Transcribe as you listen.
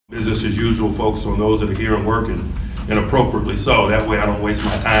business as usual, focus on those that are here and working, and appropriately so. That way I don't waste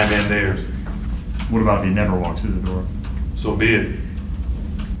my time and theirs. What about if he never walks through the door? So be it.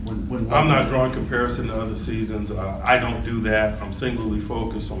 I'm not drawing comparison to other seasons. I don't do that. I'm singularly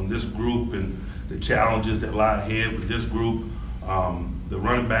focused on this group and the challenges that lie ahead with this group. The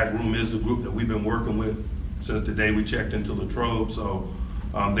running back room is the group that we've been working with since the day we checked into Latrobe. So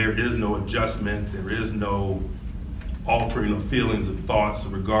there is no adjustment. There is no altering of feelings and thoughts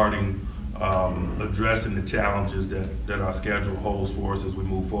regarding addressing the challenges that our schedule holds for us as we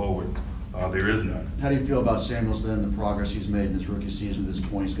move forward. There is none. How do you feel about Samuels then, the progress he's made in his rookie season at this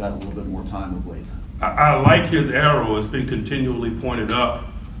point? He's got a little bit more time of late. I like his arrow. It's been continually pointed up,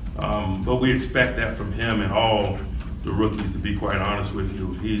 but we expect that from him and all the rookies, to be quite honest with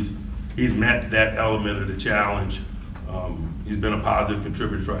you. He's met that element of the challenge. He's been a positive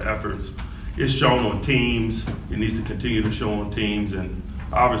contributor to our efforts. It's shown on teams. It needs to continue to show on teams, and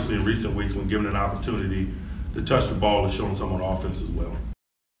obviously in recent weeks when given an opportunity to touch the ball, it's shown some on offense as well.